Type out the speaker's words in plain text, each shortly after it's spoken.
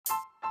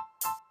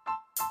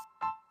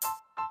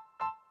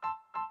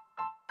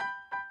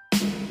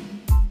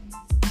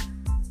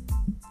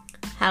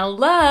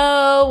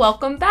Hello,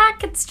 welcome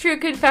back. It's True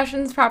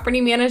Confessions Property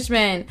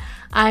Management.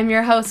 I'm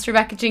your host,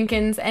 Rebecca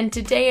Jenkins, and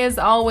today, as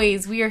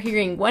always, we are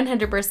hearing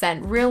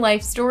 100%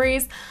 real-life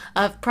stories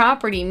of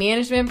property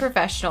management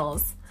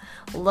professionals.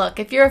 Look,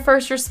 if you're a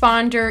first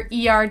responder,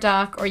 ER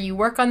doc, or you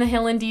work on the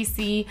Hill in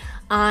DC,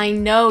 I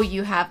know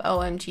you have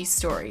OMG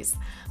stories.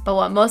 But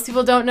what most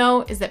people don't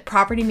know is that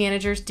property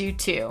managers do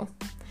too.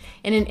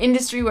 In an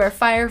industry where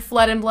fire,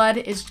 flood, and blood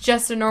is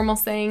just a normal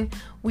saying,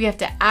 we have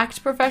to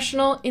act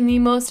professional in the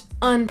most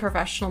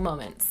unprofessional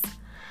moments.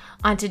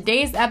 On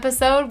today's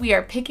episode, we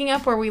are picking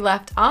up where we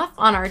left off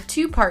on our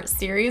two-part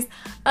series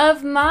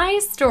of my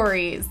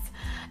stories.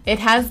 It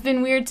has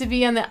been weird to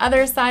be on the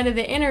other side of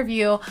the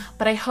interview,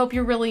 but I hope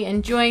you're really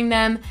enjoying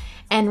them.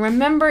 And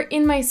remember,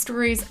 in my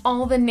stories,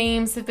 all the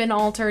names have been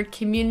altered,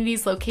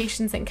 communities,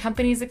 locations, and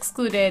companies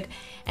excluded,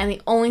 and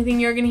the only thing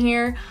you're going to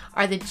hear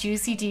are the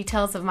juicy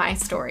details of my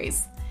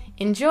stories.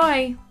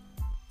 Enjoy!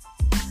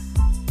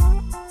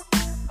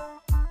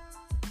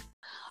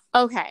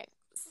 Okay,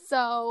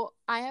 so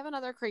I have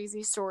another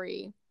crazy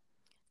story,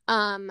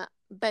 but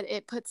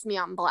it puts me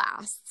on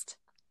blast.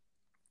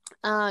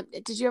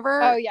 Did you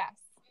ever... Oh, yes.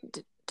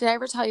 Did I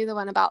ever tell you the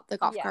one about the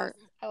golf cart?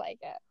 I like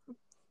it.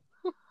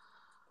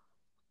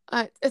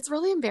 It's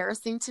really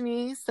embarrassing to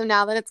me. So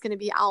now that it's going to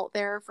be out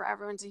there for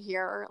everyone to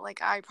hear,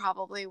 I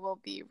probably will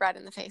be red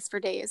in the face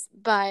for days.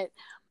 But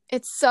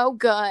it's so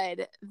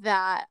good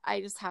that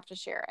I just have to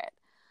share it.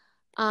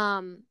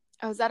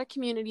 I was at a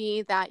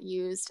community that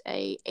used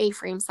a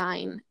A-frame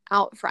sign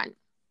out front.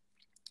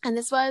 And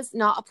this was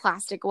not a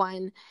plastic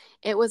one.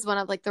 It was one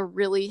of the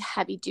really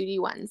heavy duty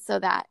ones so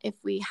that if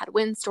we had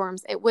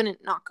windstorms, it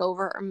wouldn't knock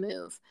over or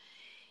move.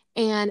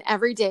 And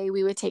every day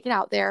we would take it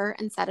out there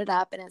and set it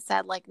up, and it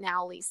said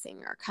now leasing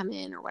or come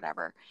in or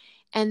whatever.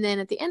 And then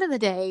at the end of the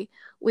day,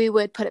 we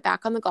would put it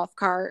back on the golf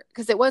cart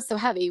because it was so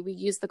heavy. We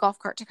used the golf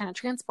cart to kind of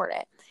transport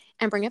it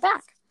and bring it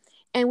back.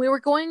 And we were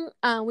doing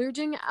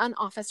an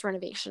office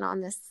renovation on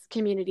this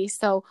community.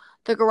 So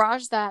the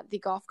garage that the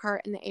golf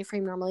cart and the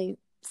A-frame normally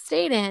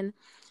stayed in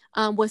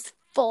was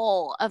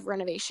full of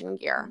renovation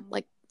gear,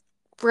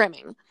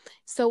 brimming.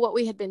 So what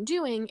we had been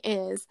doing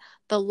is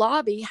the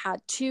lobby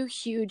had two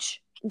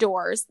huge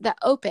doors that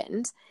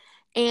opened,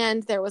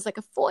 and there was a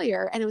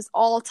foyer, and it was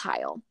all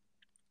tile.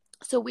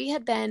 So we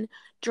had been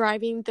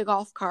driving the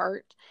golf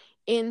cart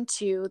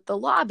into the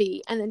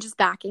lobby and then just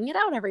backing it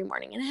out every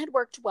morning, and it had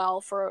worked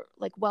well for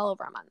well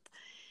over a month.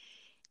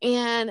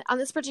 And on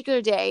this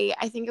particular day,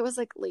 I think it was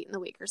late in the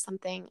week or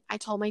something, I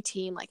told my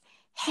team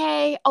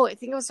hey, I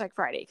think it was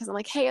Friday, because I'm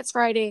hey, it's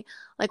Friday,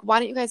 why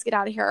don't you guys get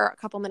out of here a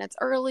couple minutes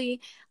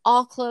early?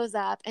 I'll close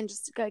up and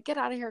just get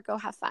out of here, go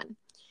have fun.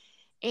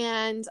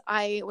 And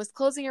I was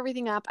closing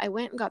everything up. I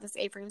went and got this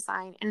A-frame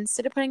sign, and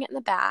instead of putting it in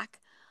the back,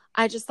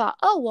 I just thought,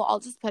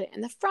 I'll just put it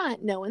in the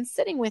front. No one's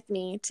sitting with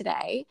me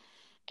today.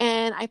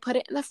 And I put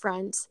it in the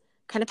front,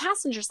 kind of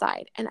passenger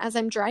side. And as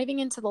I'm driving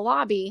into the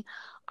lobby,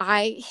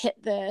 I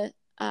hit the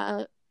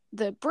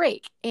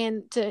brake.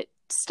 And to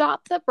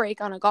stop the brake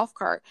on a golf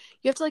cart,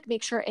 you have to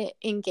make sure it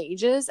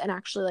engages and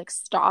actually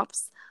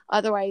stops.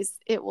 Otherwise,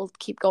 it will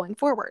keep going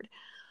forward.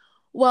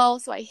 Well,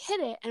 so I hit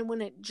it, and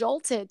when it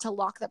jolted to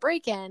lock the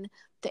brake in,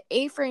 the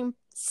A-frame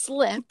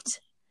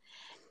slipped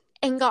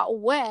and got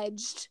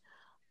wedged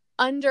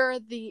under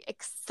the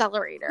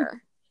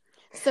accelerator.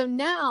 So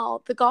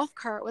now the golf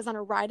cart was on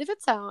a ride of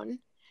its own,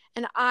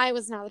 and I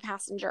was now the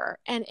passenger,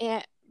 and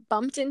it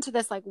bumped into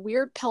this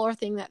weird pillar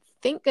thing that,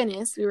 thank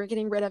goodness, we were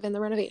getting rid of in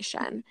the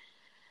renovation,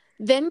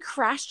 then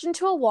crashed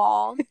into a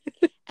wall.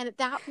 And at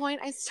that point,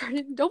 I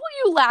started, don't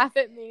you laugh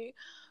at me,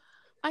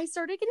 I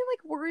started getting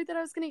worried that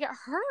I was going to get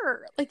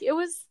hurt. It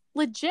was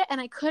legit, and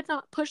I could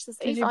not push this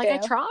A-frame. I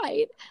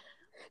tried.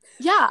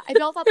 Yeah, I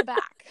bailed out the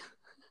back.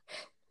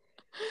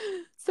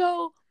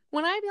 So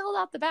when I bailed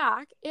out the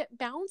back, it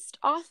bounced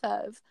off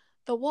of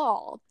the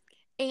wall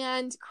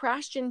and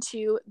crashed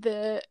into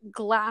the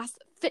glass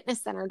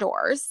fitness center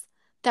doors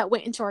that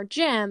went into our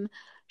gym,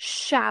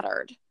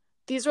 shattered.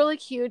 These were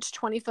huge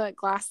 20-foot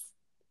glass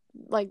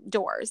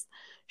doors.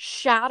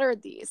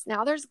 Shattered these.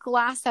 Now there's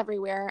glass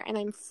everywhere, and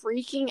I'm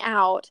freaking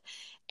out.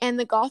 And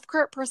the golf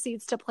cart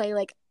proceeds to play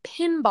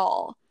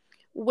pinball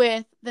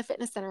with the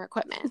fitness center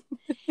equipment.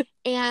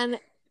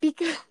 And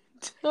because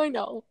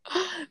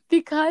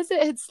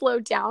it had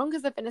slowed down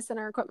because the fitness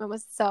center equipment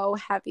was so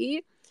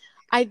heavy,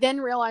 I then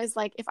realized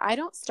if I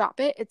don't stop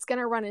it, it's going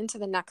to run into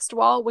the next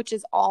wall, which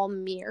is all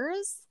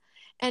mirrors.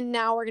 And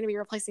now we're going to be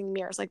replacing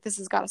mirrors. This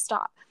has got to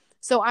stop.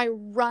 So I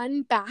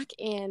run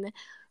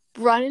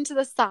into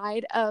the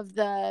side of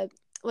the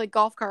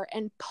golf cart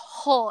and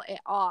pull it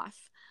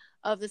off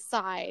of the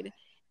side,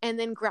 and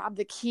then grab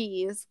the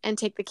keys and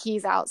take the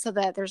keys out so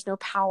that there's no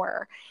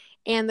power.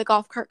 And the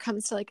golf cart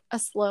comes to a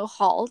slow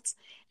halt,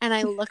 and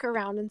I look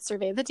around and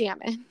survey the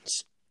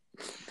damage.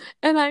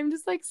 And I'm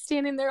just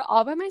standing there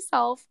all by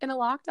myself in a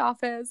locked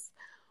office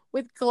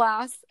with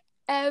glass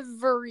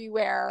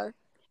everywhere.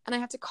 And I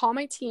have to call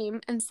my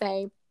team and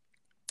say,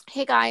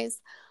 hey guys,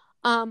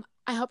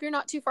 I hope you're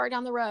not too far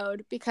down the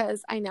road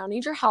because I now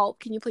need your help.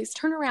 Can you please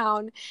turn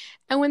around?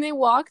 And when they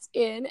walked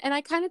in, and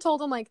I kind of told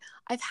them, like,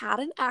 I've had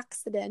an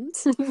accident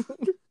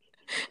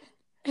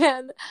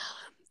and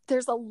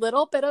there's a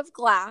little bit of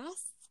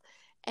glass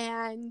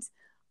and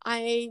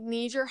I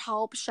need your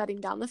help shutting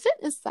down the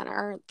fitness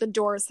center. The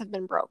doors have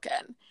been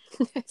broken.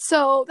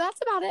 So that's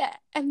about it.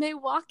 And they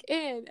walk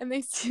in and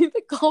they see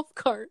the golf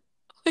cart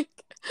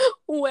like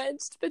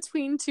wedged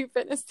between two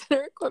fitness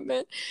center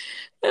equipment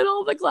and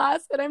all the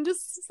glass. And I'm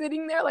just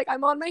sitting there, like,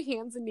 I'm on my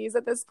hands and knees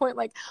at this point,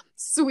 like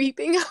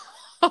sweeping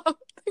up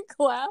the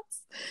glass.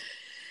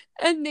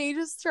 And they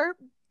just start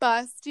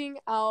busting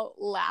out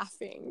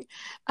laughing.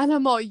 And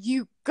I'm all,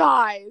 you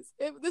guys,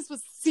 this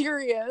was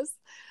serious.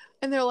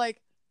 And they're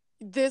like,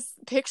 this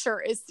picture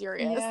is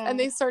serious. Yeah. And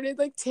they started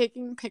like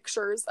taking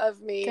pictures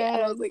of me. Good.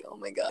 And I was like, oh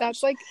my gosh.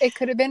 That's like, it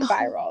could have been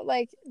viral.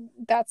 Like,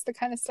 that's the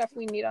kind of stuff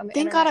we need on the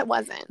Thank internet. God it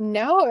wasn't.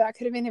 No, that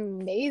could have been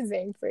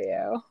amazing for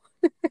you.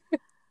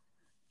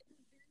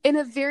 In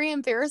a very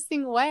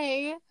embarrassing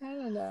way. I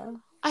don't know.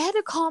 I had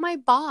to call my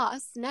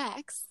boss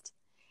next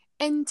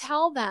and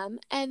tell them.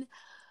 And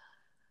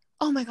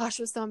oh my gosh,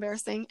 it was so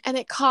embarrassing. And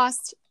it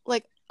cost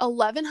like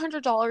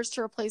 $1,100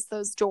 to replace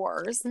those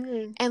doors.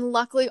 Mm. And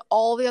luckily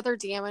all the other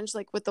damage,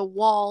 like with the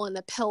wall and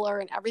the pillar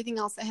and everything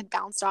else that had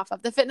bounced off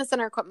of the fitness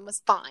center equipment,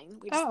 was fine.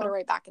 We just put it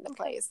right back into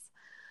place.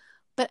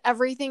 But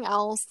everything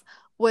else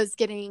was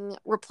getting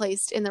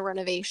replaced in the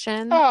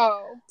renovation.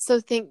 Oh. So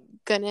thank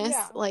goodness,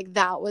 Yeah. like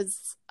that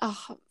was, You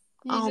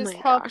oh just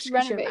my helped gosh,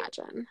 renovate. could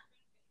you imagine?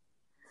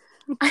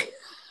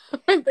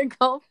 With the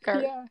golf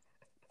cart. Yeah.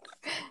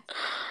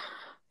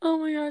 Oh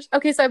my gosh.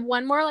 Okay, so I have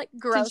one more like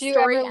gross Did you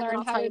story, ever and then learn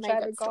I'll how tell to you my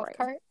drive a good golf story.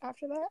 cart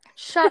after that?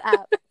 Shut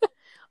up.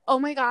 Oh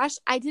my gosh,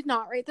 I did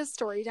not write this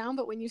story down,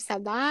 but when you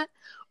said that,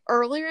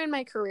 earlier in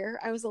my career,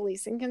 I was a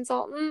leasing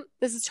consultant.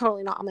 This is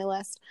totally not on my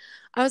list.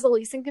 I was a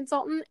leasing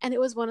consultant, and it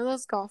was one of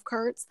those golf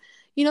carts.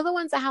 You know the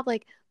ones that have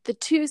like the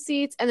 2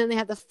 seats, and then they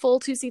have the full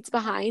 2 seats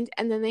behind,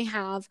 and then they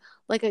have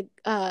like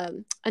a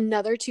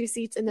another 2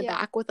 seats in the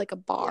back with like a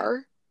bar.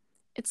 Yeah.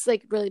 It's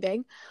like really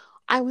big.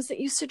 I wasn't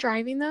used to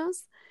driving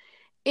those,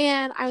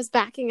 and I was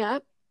backing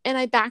up, and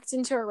I backed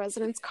into a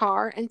resident's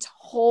car and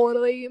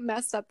totally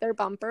messed up their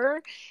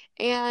bumper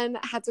and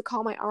had to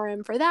call my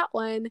RM for that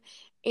one.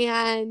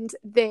 And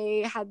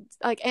they had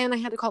and I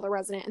had to call the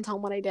resident and tell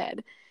them what I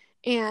did.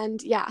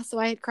 And yeah, so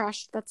I had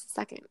crashed. That's the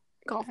second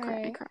golf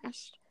cart I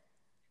crashed.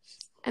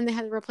 And they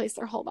had to replace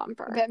their whole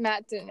bumper. I bet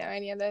Matt didn't know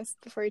any of this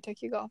before he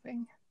took you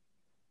golfing.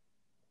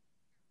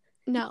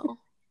 No.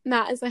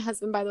 Matt is my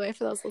husband, by the way,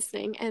 for those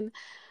listening. And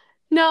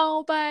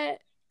no, but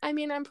I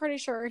mean, I'm pretty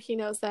sure he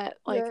knows that,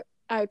 like,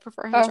 I would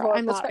prefer him to drive.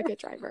 I'm not a good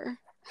driver.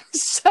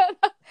 Shut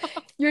up.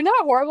 You're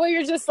not horrible.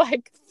 You're just,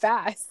 like,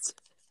 fast.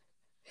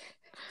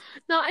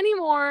 Not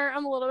anymore.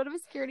 I'm a little bit of a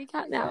scaredy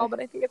cat now, but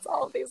I think it's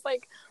all of these,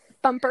 like,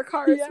 bumper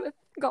cars with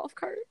golf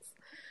carts.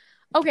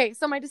 Okay,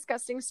 so my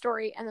disgusting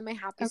story and then my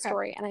happy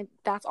story, and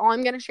that's all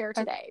I'm going to share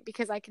today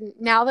because I can,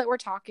 now that we're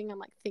talking, I'm,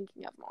 like,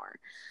 thinking of more.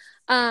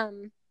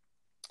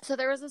 So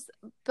there was this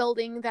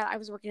building that I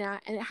was working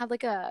at, and it had,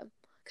 like, a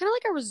kind of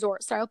like a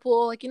resort style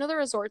pool. Like, you know the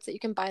resorts that you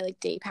can buy like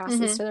day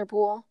passes to their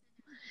pool?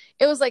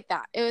 It was like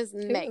that. It was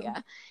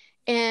mega.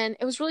 And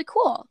it was really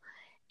cool.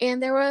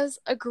 And there was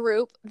a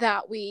group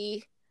that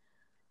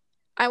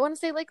I want to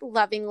say like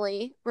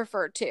lovingly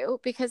referred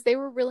to because they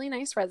were really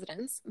nice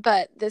residents,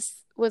 but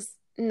this was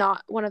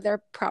not one of their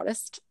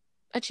proudest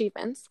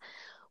achievements.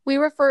 We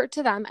referred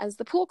to them as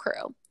the pool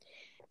crew.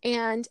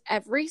 And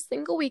every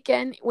single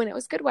weekend when it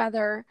was good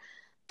weather,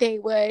 they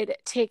would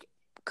take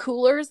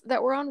coolers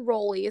that were on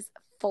rollies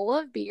full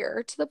of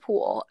beer to the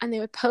pool, and they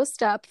would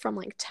post up from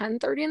like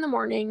 10:30 in the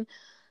morning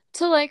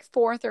to like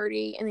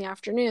 4:30 in the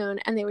afternoon,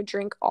 and they would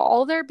drink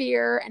all their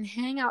beer and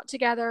hang out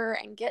together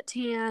and get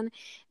tan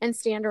and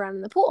stand around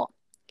in the pool.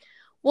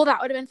 Well, that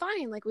would have been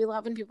fine. Like, we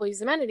love when people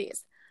use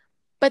amenities,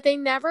 but they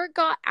never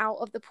got out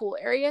of the pool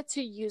area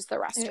to use the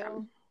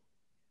restroom. Ew.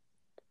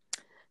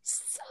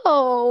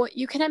 So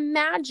you can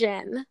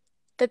imagine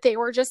that they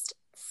were just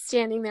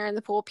standing there in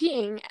the pool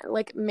peeing,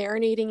 like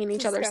marinating in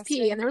each other's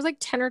pee, and there was like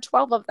 10 or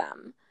 12 of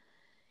them.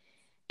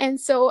 And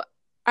so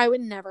I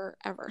would never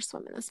ever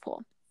swim in this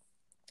pool.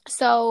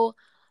 So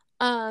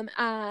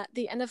at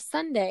the end of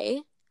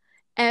Sunday,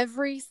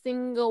 every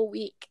single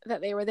week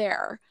that they were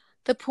there,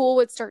 the pool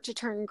would start to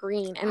turn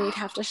green and we'd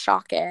have to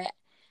shock it.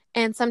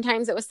 And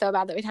sometimes it was so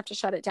bad that we'd have to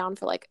shut it down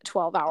for like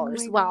 12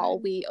 hours while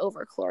we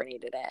over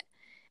chlorinated it.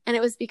 And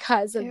it was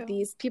because of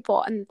these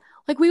people. And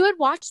like, we would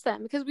watch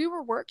them because we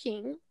were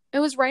working. It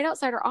was right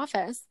outside our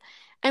office.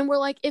 And we're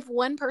like, if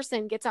one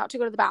person gets out to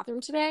go to the bathroom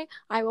today,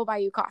 I will buy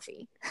you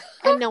coffee.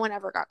 And no one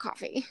ever got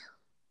coffee.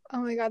 Oh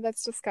my God,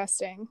 that's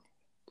disgusting.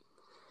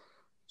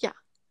 Yeah,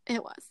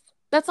 it was.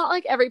 That's not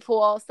like every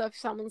pool. So if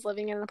someone's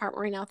living in an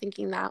apartment right now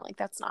thinking that, like,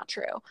 that's not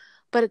true.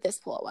 But at this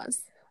pool it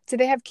was. Did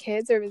they have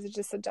kids or was it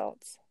just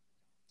adults?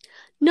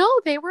 No,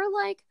 they were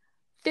like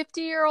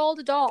 50-year-old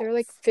adults. They were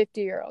like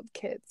 50-year-old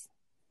kids.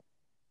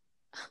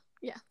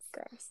 Yes.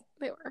 Gross.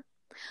 They were.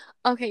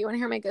 Okay, you want to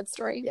hear my good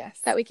story? Yes.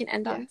 That we can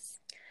end on?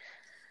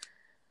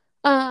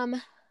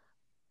 And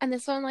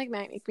this one like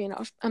might make me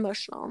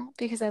emotional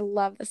because I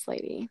love this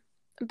lady.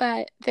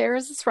 But there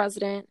was this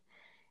resident,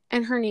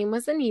 and her name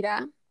was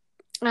Anita.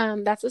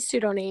 That's a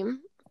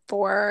pseudonym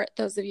for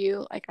those of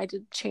you, like I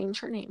did change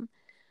her name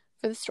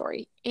for the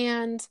story.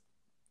 And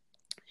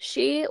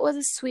she was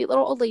a sweet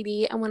little old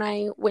lady. And when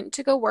I went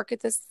to go work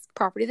at this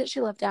property that she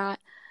lived at,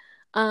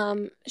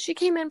 she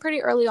came in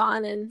pretty early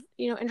on and,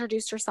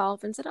 introduced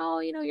herself and said, "Oh,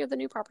 you're the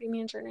new property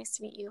manager. Nice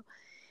to meet you."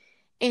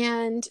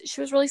 And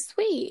she was really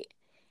sweet.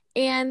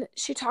 And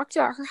she talked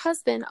about her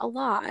husband a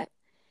lot.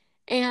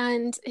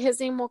 And his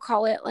name,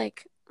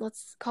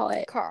 let's call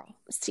it Carl.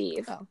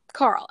 Steve. Oh.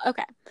 Carl.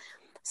 Okay.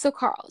 So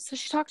Carl. So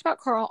she talked about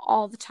Carl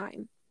all the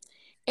time.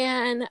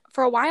 And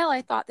for a while,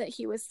 I thought that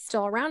he was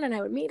still around and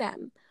I would meet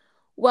him.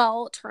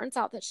 Well, it turns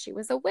out that she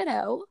was a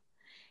widow.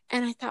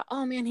 And I thought,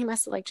 oh man, he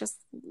must have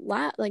just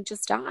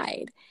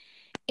died.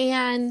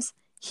 And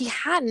he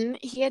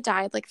hadn't. He had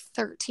died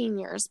 13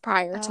 years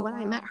prior to when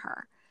I met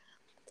her.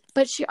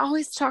 But she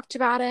always talked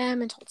about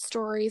him and told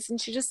stories. And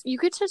you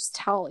could just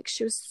tell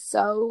she was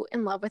so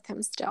in love with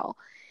him still.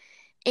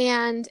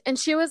 And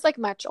she was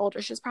much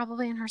older. She was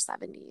probably in her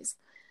 70s,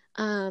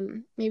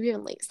 maybe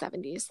even late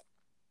 70s.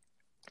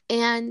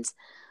 And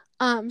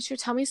she would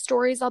tell me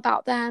stories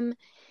about them.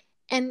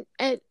 And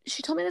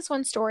she told me this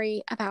one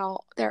story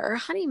about their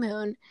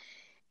honeymoon.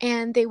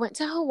 And they went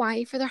to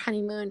Hawaii for their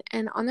honeymoon.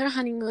 And on their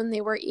honeymoon,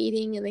 they were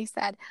eating. And they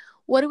said,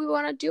 "What do we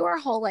want to do our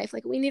whole life?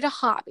 We need a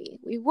hobby.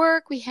 We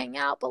work, we hang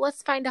out, but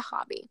let's find a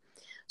hobby."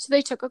 So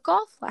they took a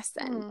golf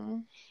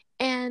lesson.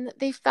 And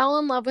they fell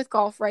in love with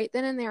golf right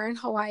then and there in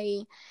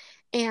Hawaii.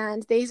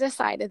 And they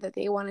decided that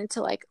they wanted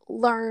to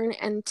learn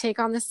and take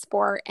on the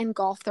sport and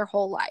golf their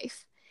whole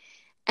life.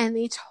 And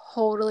they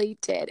totally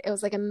did. It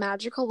was a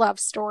magical love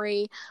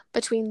story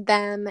between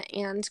them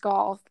and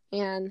golf.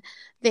 And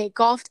they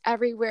golfed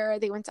everywhere.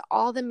 They went to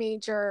all the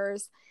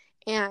majors.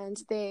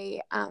 And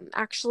they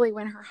actually,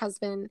 when her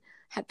husband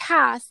had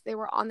passed, they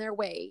were on their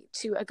way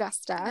to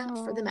Augusta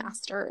for the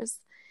Masters.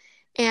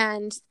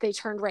 And they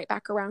turned right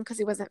back around because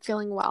he wasn't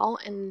feeling well.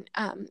 And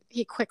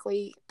he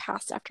quickly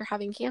passed after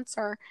having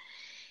cancer.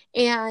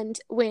 And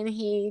when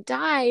he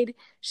died,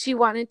 she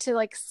wanted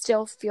to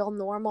still feel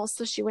normal.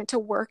 So she went to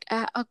work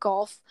at a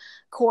golf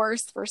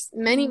course for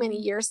many, many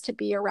years to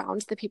be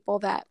around the people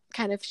that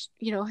kind of,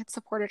 had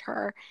supported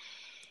her.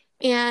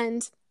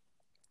 And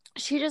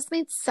she just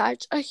made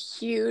such a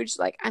huge,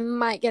 I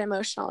might get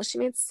emotional. She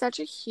made such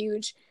a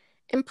huge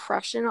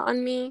impression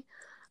on me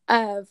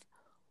of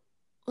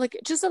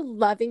just a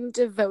loving,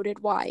 devoted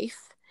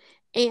wife.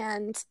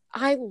 And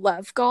I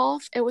love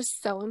golf. It was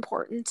so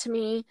important to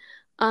me.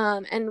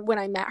 And when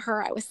I met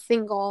her, I was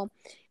single,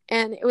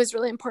 and it was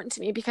really important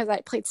to me because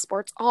I played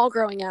sports all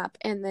growing up,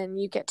 and then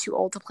you get too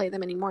old to play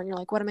them anymore. And you're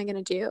like, what am I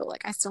going to do?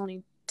 I still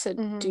need to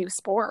do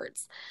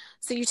sports.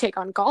 So you take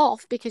on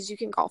golf because you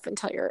can golf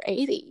until you're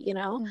 80,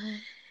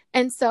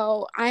 And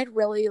so I had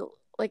really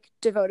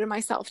devoted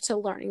myself to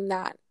learning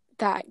that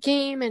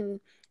game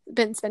and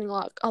been spending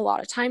a lot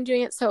of time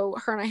doing it. So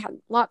her and I had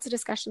lots of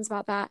discussions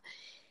about that.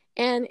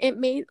 And it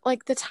made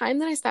the time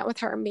that I spent with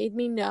her made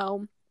me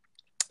know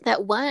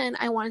that one,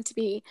 I wanted to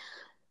be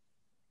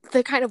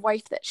the kind of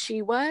wife that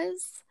she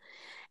was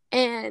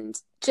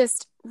and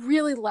just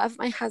really love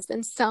my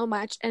husband so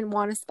much and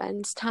want to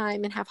spend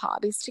time and have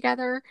hobbies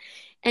together.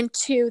 And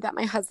two, that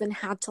my husband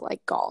had to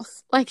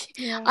golf.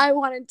 I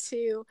wanted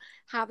to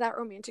have that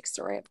romantic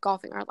story of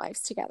golfing our lives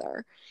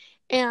together.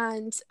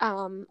 And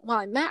while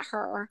I met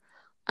her,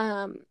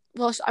 I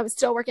was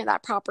still working at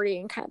that property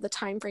and kind of the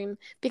time frame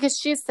because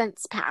she has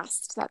since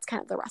passed. That's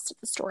kind of the rest of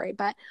the story.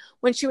 But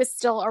when she was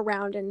still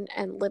around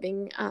and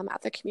living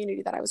at the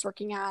community that I was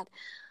working at,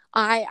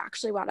 I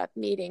actually wound up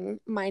meeting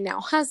my now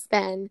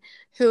husband,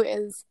 who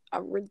is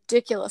a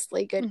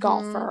ridiculously good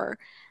golfer.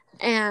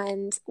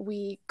 And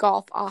we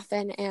golf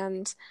often.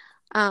 And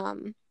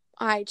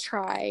I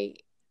try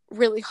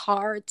really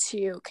hard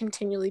to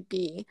continually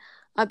be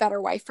a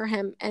better wife for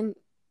him. And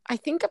I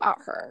think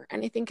about her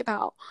and I think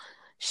about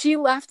she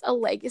left a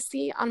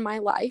legacy on my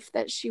life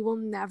that she will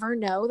never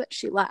know that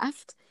she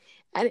left.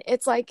 And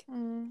it's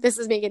this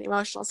is me getting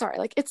emotional. Sorry.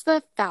 It's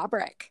the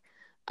fabric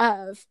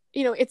of,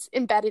 it's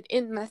embedded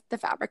in the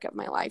fabric of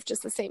my life,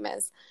 just the same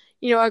as,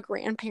 a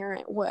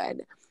grandparent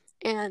would.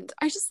 And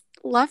I just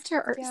loved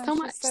her so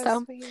much.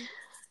 So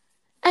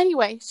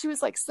anyway, she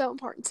was so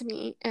important to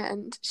me,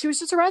 and she was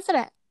just a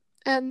resident.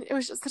 And it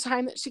was just the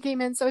time that she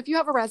came in. So if you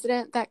have a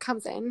resident that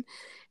comes in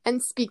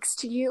and speaks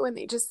to you and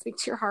they just speak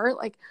to your heart,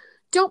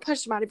 don't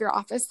push them out of your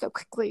office so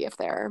quickly if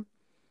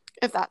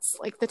that's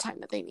the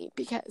time that they need,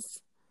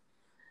 because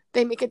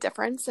they make a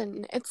difference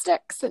and it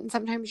sticks. And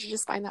sometimes you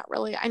just find that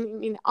really,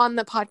 on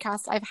the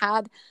podcast, I've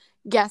had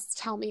guests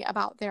tell me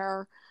about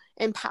their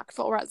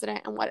impactful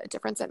resident and what a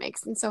difference it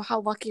makes. And so how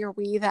lucky are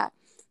we that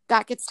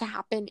gets to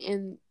happen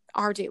in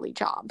our daily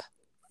job?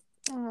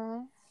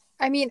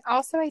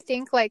 Also, I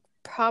think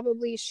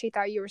probably she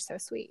thought you were so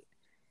sweet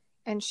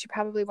and she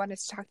probably wanted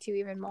to talk to you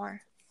even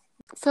more.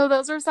 So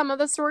those are some of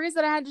the stories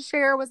that I had to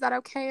share. Was that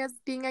okay as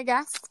being a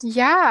guest?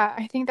 Yeah,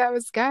 I think that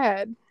was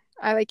good.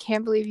 I like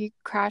can't believe you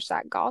crashed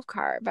that golf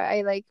cart, but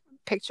I like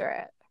picture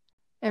it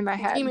in my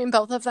head. You mean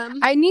both of them?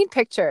 I need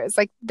pictures.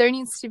 Like there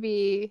needs to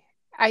be,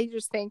 I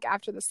just think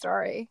after the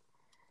story,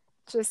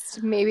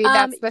 just maybe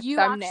that's the you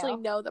thumbnail. actually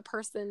know the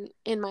person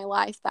in my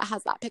life that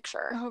has that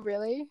picture. Oh,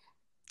 really?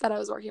 That I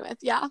was working with.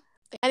 Yeah.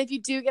 And if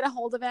you do get a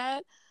hold of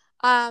it,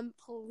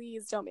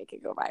 please don't make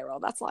it go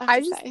viral. That's all I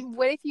have to say.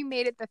 What if you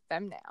made it the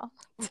thumbnail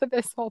to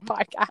this whole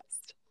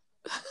podcast?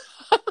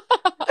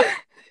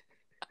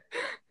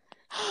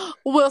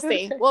 We'll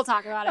see. We'll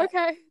talk about it.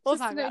 Okay. We'll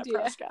talk about it,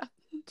 Piroshka.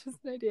 Just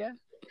an idea.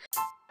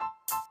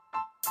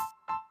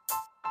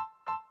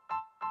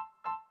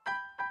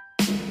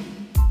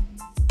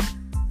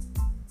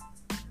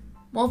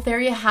 Well, there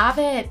you have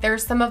it.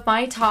 There's some of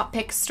my top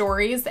pick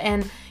stories.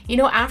 And, you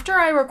know, after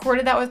I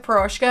recorded that with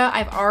Piroshka,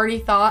 I've already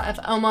thought of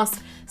almost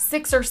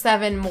 6 or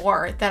 7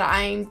 more that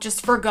I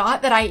just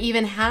forgot that I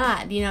even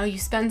had. You know, you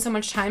spend so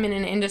much time in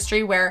an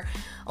industry where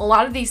a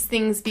lot of these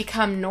things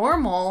become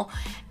normal,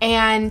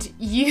 and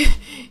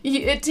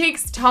it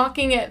takes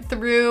talking it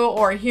through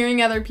or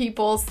hearing other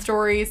people's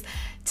stories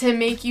to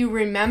make you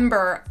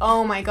remember,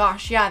 oh my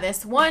gosh, yeah,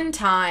 this one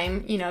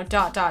time, you know, ...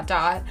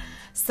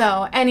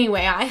 So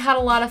anyway, I had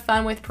a lot of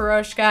fun with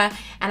Piroshka,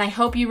 and I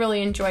hope you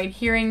really enjoyed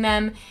hearing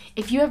them.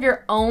 If you have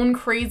your own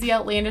crazy,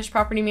 outlandish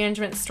property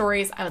management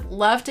stories, I would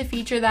love to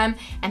feature them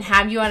and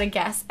have you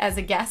as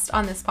a guest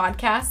on this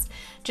podcast.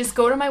 Just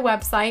go to my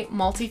website,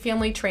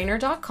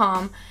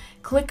 multifamilytrainer.com,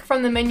 click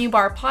from the menu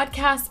bar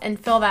podcast and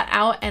fill that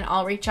out, and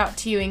I'll reach out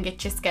to you and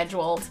get you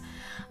scheduled.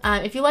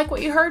 If you like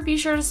what you heard, be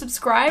sure to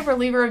subscribe or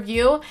leave a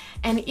review,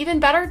 and even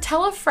better,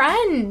 tell a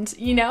friend,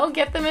 you know,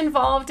 get them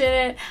involved in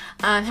it,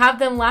 have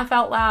them laugh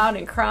out loud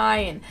and cry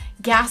and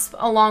gasp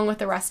along with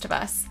the rest of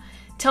us.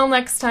 Till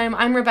next time,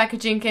 I'm Rebecca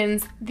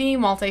Jenkins, the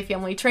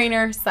multifamily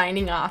trainer,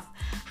 signing off.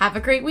 Have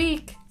a great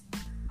week.